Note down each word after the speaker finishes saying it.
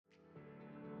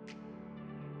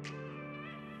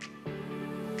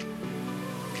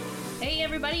Hey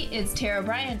everybody, it's Tara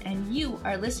Bryan, and you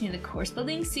are listening to the Course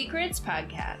Building Secrets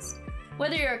podcast.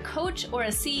 Whether you're a coach or a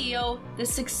CEO, the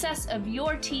success of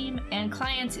your team and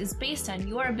clients is based on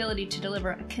your ability to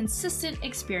deliver a consistent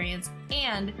experience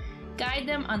and guide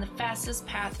them on the fastest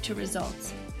path to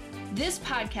results. This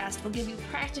podcast will give you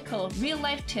practical,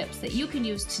 real-life tips that you can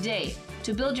use today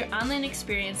to build your online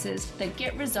experiences that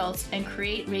get results and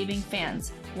create raving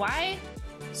fans. Why?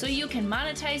 So you can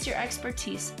monetize your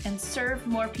expertise and serve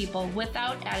more people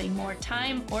without adding more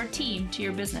time or team to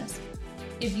your business.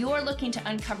 If you're looking to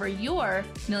uncover your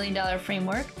 $1 million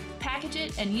framework, package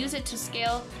it, and use it to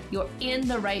scale, you're in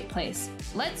the right place.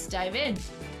 Let's dive in.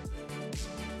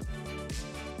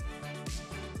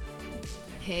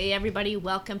 Hey everybody,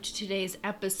 welcome to today's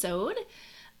episode.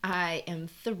 I am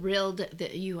thrilled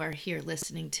that you are here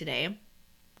listening today.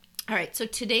 All right, so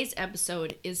today's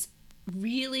episode is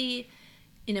really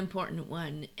an important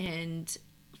one. And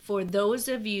for those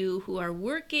of you who are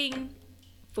working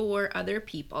for other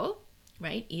people,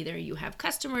 right? Either you have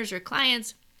customers or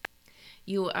clients,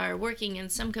 you are working in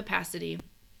some capacity.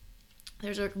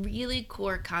 There's a really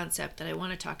core concept that I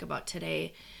want to talk about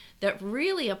today that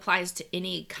really applies to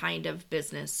any kind of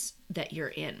business that you're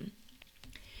in.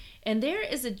 And there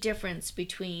is a difference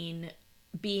between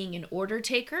being an order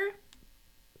taker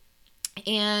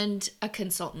and a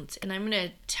consultant. And I'm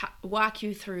going to walk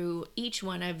you through each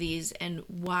one of these and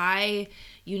why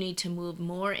you need to move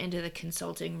more into the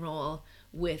consulting role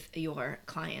with your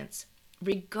clients,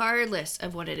 regardless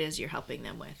of what it is you're helping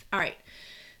them with. All right.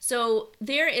 So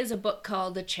there is a book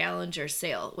called The Challenger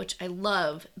Sale, which I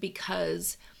love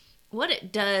because what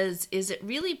it does is it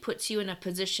really puts you in a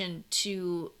position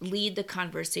to lead the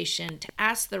conversation, to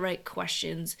ask the right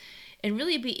questions, and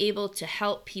really be able to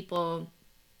help people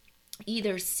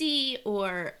either see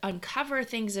or uncover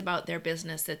things about their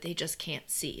business that they just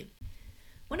can't see.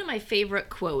 One of my favorite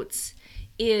quotes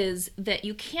is that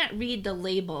you can't read the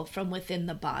label from within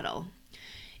the bottle.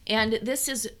 And this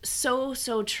is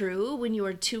so true when you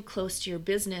are too close to your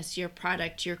business, your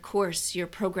product, your course, your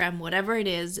program, whatever it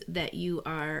is that you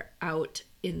are out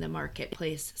in the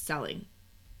marketplace selling.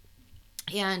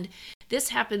 And this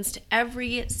happens to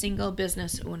every single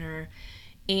business owner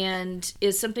and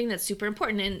is something that's super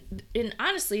important. And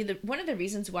honestly, one of the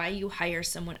reasons why you hire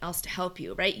someone else to help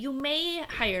you, right? You may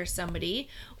hire somebody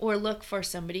or look for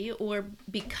somebody or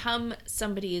become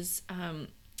somebody's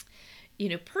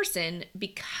person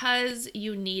because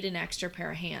you need an extra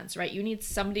pair of hands, right? You need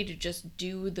somebody to just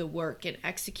do the work and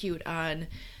execute on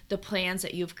the plans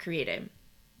that you've created.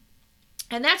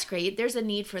 And that's great. There's a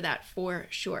need for that for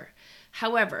sure.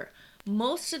 However,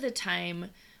 most of the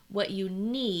time, what you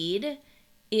need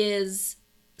is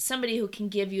somebody who can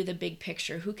give you the big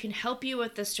picture, who can help you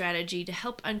with the strategy to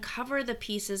help uncover the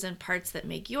pieces and parts that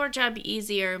make your job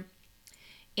easier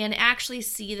and actually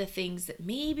see the things that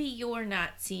maybe you're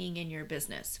not seeing in your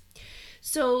business.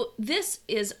 So this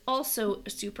is also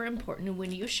super important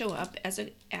when you show up as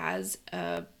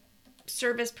a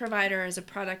service provider, as a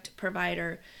product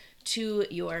provider to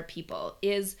your people,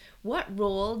 is what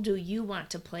role do you want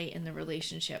to play in the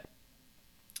relationship?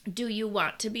 Do you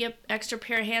want to be an extra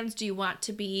pair of hands? Do you want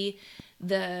to be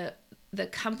the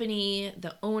company,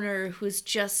 the owner who's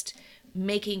just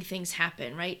making things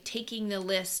happen, right? Taking the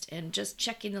list and just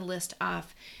checking the list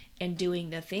off and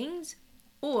doing the things?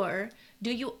 Or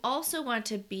do you also want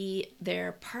to be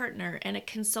their partner and a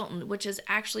consultant, which is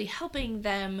actually helping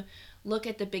them look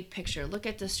at the big picture, look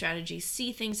at the strategy,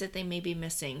 see things that they may be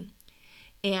missing,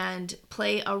 and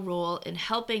play a role in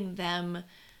helping them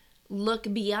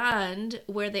look beyond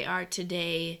where they are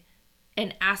today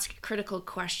and ask critical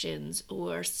questions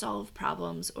or solve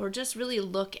problems or just really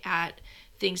look at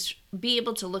things, be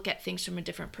able to look at things from a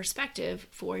different perspective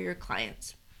for your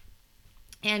clients.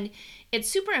 And it's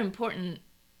super important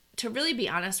to really be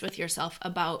honest with yourself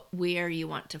about where you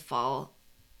want to fall,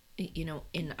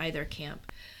 in either camp.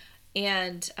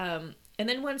 And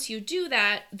then once you do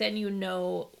that, then you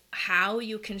know how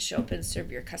you can show up and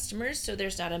serve your customers so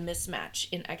there's not a mismatch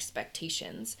in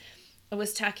expectations. I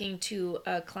was talking to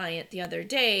a client the other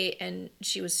day and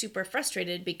she was super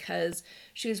frustrated because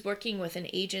she was working with an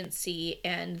agency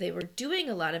and they were doing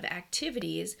a lot of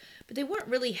activities, but they weren't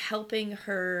really helping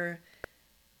her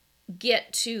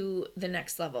get to the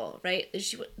next level, right?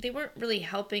 They weren't really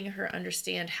helping her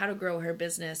understand how to grow her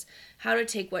business, how to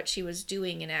take what she was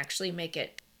doing and actually make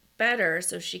it better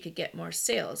so she could get more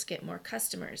sales, get more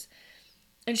customers.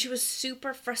 And she was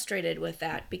super frustrated with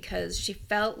that because she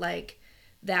felt like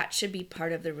that should be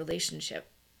part of the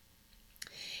relationship.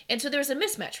 And so there was a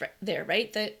mismatch there,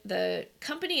 right? The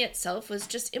company itself was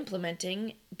just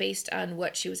implementing based on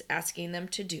what she was asking them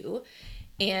to do.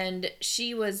 And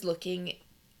she was looking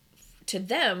to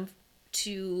them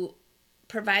to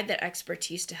provide that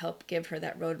expertise to help give her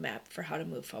that roadmap for how to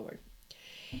move forward.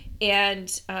 And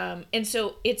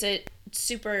so it's a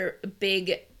super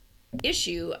big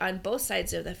issue on both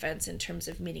sides of the fence in terms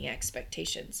of meeting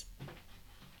expectations.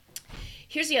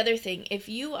 Here's the other thing. If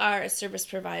you are a service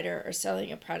provider or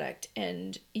selling a product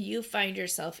and you find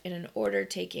yourself in an order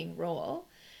taking role,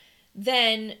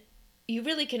 then you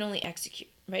really can only execute,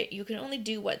 right? You can only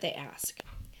do what they ask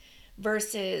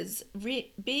versus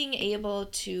being able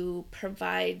to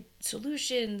provide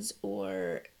solutions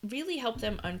or really help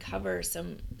them uncover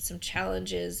some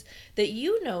challenges that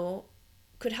you know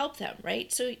could help them,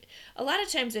 right? So a lot of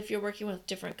times if you're working with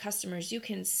different customers, you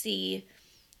can see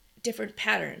different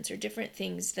patterns or different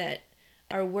things that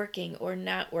are working or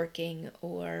not working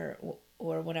or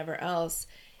whatever else,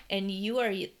 and you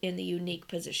are in the unique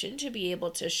position to be able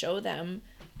to show them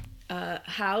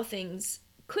how things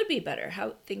could be better,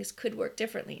 how things could work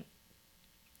differently.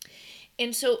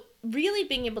 And so really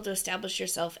being able to establish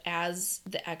yourself as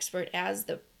the expert, as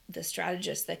the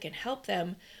strategist that can help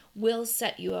them will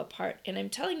set you apart. And I'm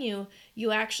telling you,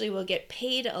 you actually will get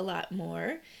paid a lot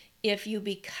more if you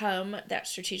become that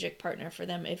strategic partner for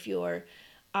them, if you're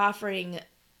offering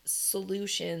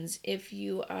solutions, if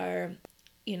you are,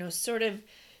 sort of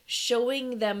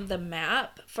showing them the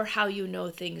map for how you know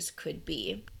things could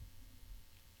be.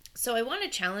 So I want to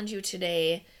challenge you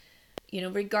today,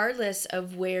 regardless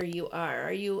of where you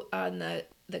are you on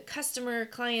the customer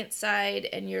client side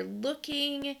and you're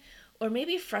looking or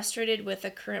maybe frustrated with a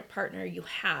current partner you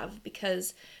have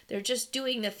because they're just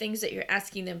doing the things that you're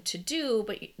asking them to do,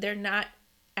 but they're not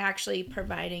actually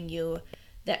providing you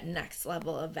that next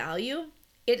level of value.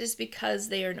 It is because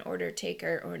they are an order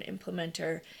taker or an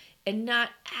implementer and not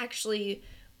actually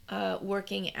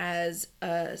working as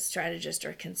a strategist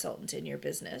or consultant in your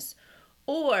business.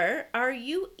 Or are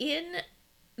you in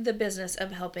the business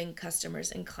of helping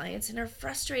customers and clients and are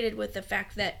frustrated with the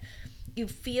fact that you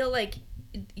feel like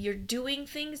you're doing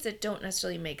things that don't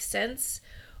necessarily make sense,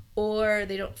 or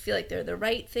they don't feel like they're the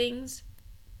right things,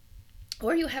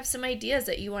 or you have some ideas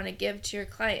that you want to give to your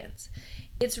clients?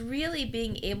 It's really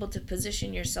being able to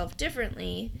position yourself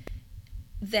differently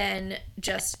than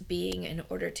just being an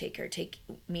order taker,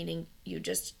 meaning you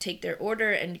just take their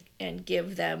order and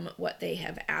give them what they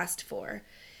have asked for.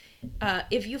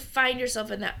 If you find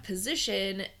yourself in that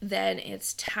position, then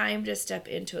it's time to step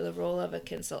into the role of a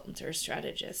consultant or a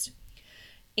strategist.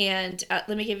 And let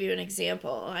me give you an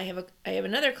example. I have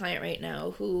another client right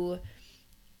now who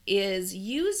is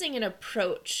using an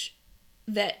approach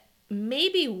that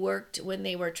maybe worked when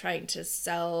they were trying to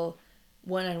sell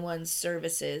one-on-one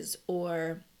services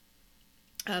or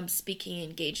speaking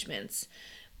engagements,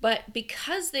 but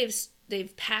because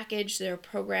they've packaged their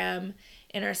program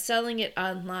and are selling it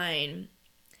online,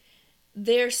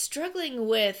 they're struggling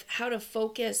with how to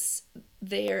focus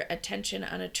their attention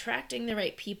on attracting the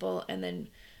right people and then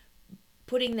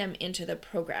putting them into the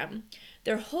program.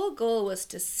 Their whole goal was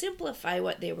to simplify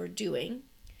what they were doing,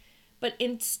 but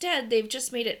instead they've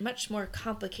just made it much more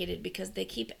complicated because they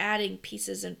keep adding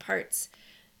pieces and parts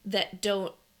that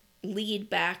don't lead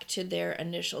back to their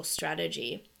initial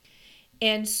strategy.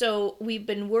 And so we've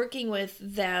been working with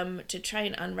them to try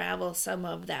and unravel some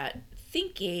of that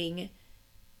thinking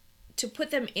to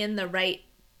put them in the right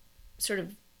sort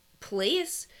of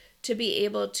place to be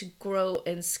able to grow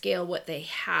and scale what they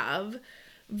have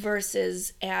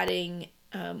versus adding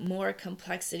more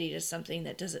complexity to something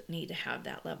that doesn't need to have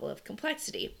that level of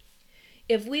complexity.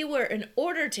 If we were an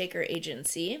order taker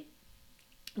agency,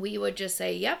 we would just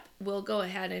say, yep, we'll go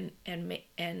ahead and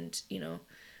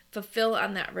fulfill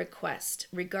on that request,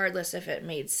 regardless if it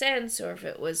made sense or if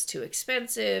it was too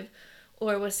expensive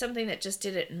or was something that just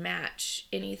didn't match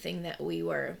anything that we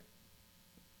were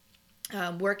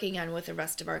working on with the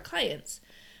rest of our clients.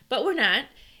 But we're not.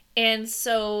 And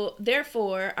so,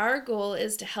 therefore, our goal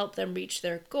is to help them reach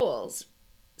their goals.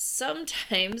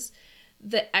 Sometimes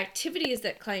the activities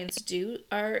that clients do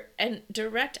are in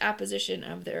direct opposition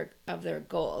of their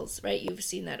goals, right? You've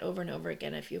seen that over and over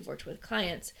again if you've worked with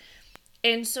clients.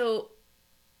 And so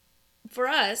for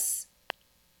us,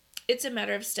 it's a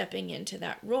matter of stepping into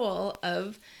that role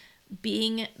of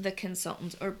being the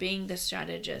consultant or being the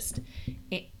strategist,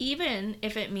 even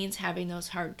if it means having those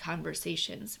hard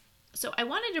conversations. So I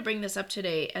wanted to bring this up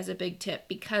today as a big tip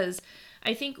because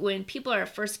I think when people are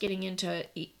first getting into,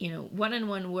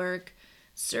 one-on-one work,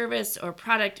 service or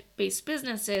product-based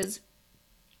businesses,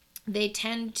 they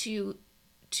tend to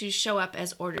show up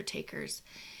as order takers.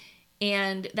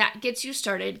 And that gets you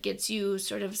started, gets you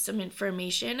sort of some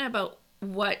information about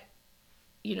what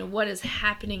what is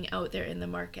happening out there in the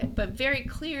market. But very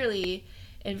clearly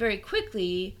and very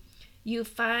quickly, you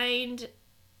find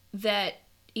that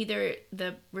either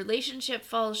the relationship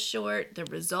falls short, the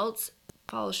results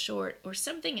fall short, or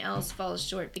something else falls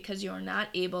short because you're not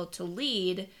able to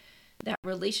lead that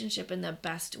relationship in the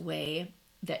best way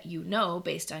that you know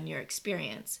based on your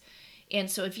experience. And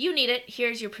so if you need it,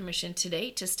 here's your permission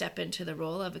today to step into the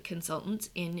role of a consultant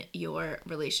in your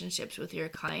relationships with your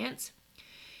clients.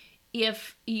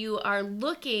 If you are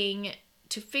looking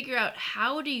to figure out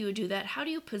how do you do that, how do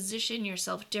you position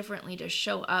yourself differently to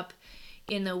show up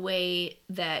in the way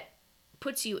that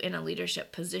puts you in a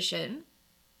leadership position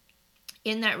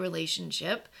in that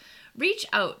relationship, reach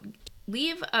out.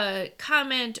 Leave a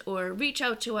comment or reach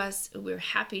out to us. We're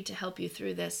happy to help you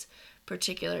through this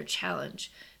particular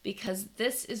challenge, because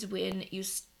this is when you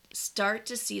start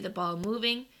to see the ball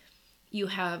moving. You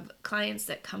have clients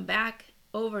that come back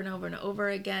over and over and over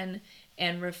again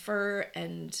and refer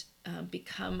and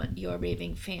become your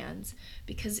raving fans,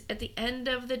 because at the end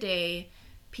of the day,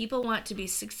 people want to be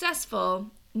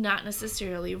successful, not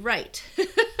necessarily right.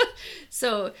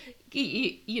 So,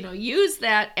 use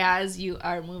that as you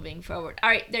are moving forward. All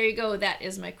right, there you go. That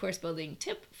is my course building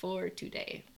tip for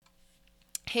today.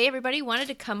 Hey everybody, wanted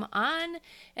to come on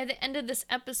at the end of this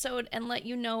episode and let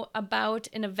you know about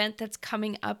an event that's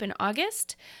coming up in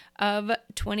August of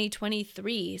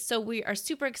 2023. So we are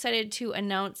super excited to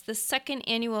announce the second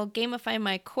annual Gamify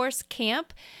My Course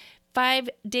Camp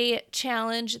 5-day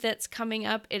challenge that's coming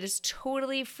up. It is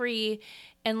totally free.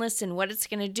 And listen, what it's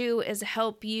going to do is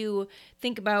help you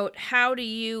think about how do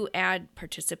you add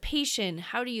participation?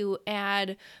 How do you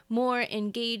add more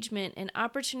engagement and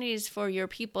opportunities for your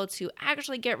people to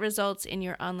actually get results in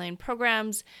your online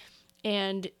programs?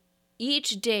 And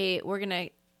each day we're going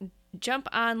to jump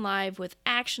on live with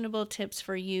actionable tips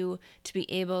for you to be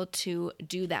able to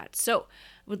do that. So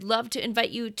would love to invite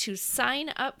you to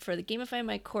sign up for the Gamify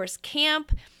My Course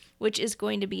Camp, which is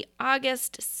going to be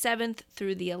August 7th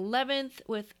through the 11th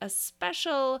with a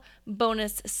special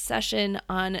bonus session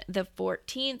on the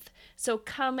 14th. So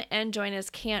come and join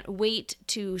us. Can't wait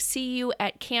to see you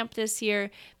at camp this year,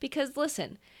 because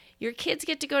listen, your kids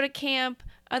get to go to camp,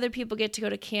 other people get to go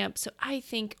to camp. So I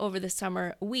think over the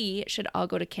summer, we should all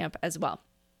go to camp as well.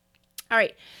 All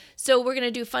right, so we're going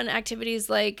to do fun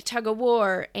activities like tug of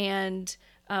war and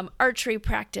archery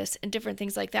practice and different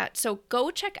things like that. So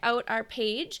go check out our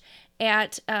page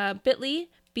at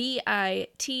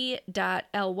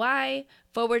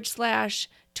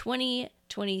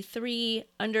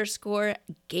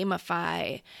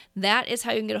bit.ly/2023_gamify. That is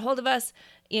how you can get a hold of us.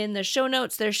 In the show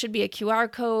notes, there should be a QR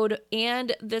code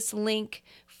and this link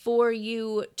for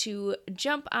you to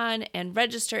jump on and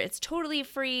register. It's totally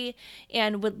free,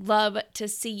 and would love to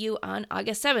see you on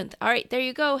August 7th. All right, there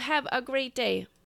you go. Have a great day.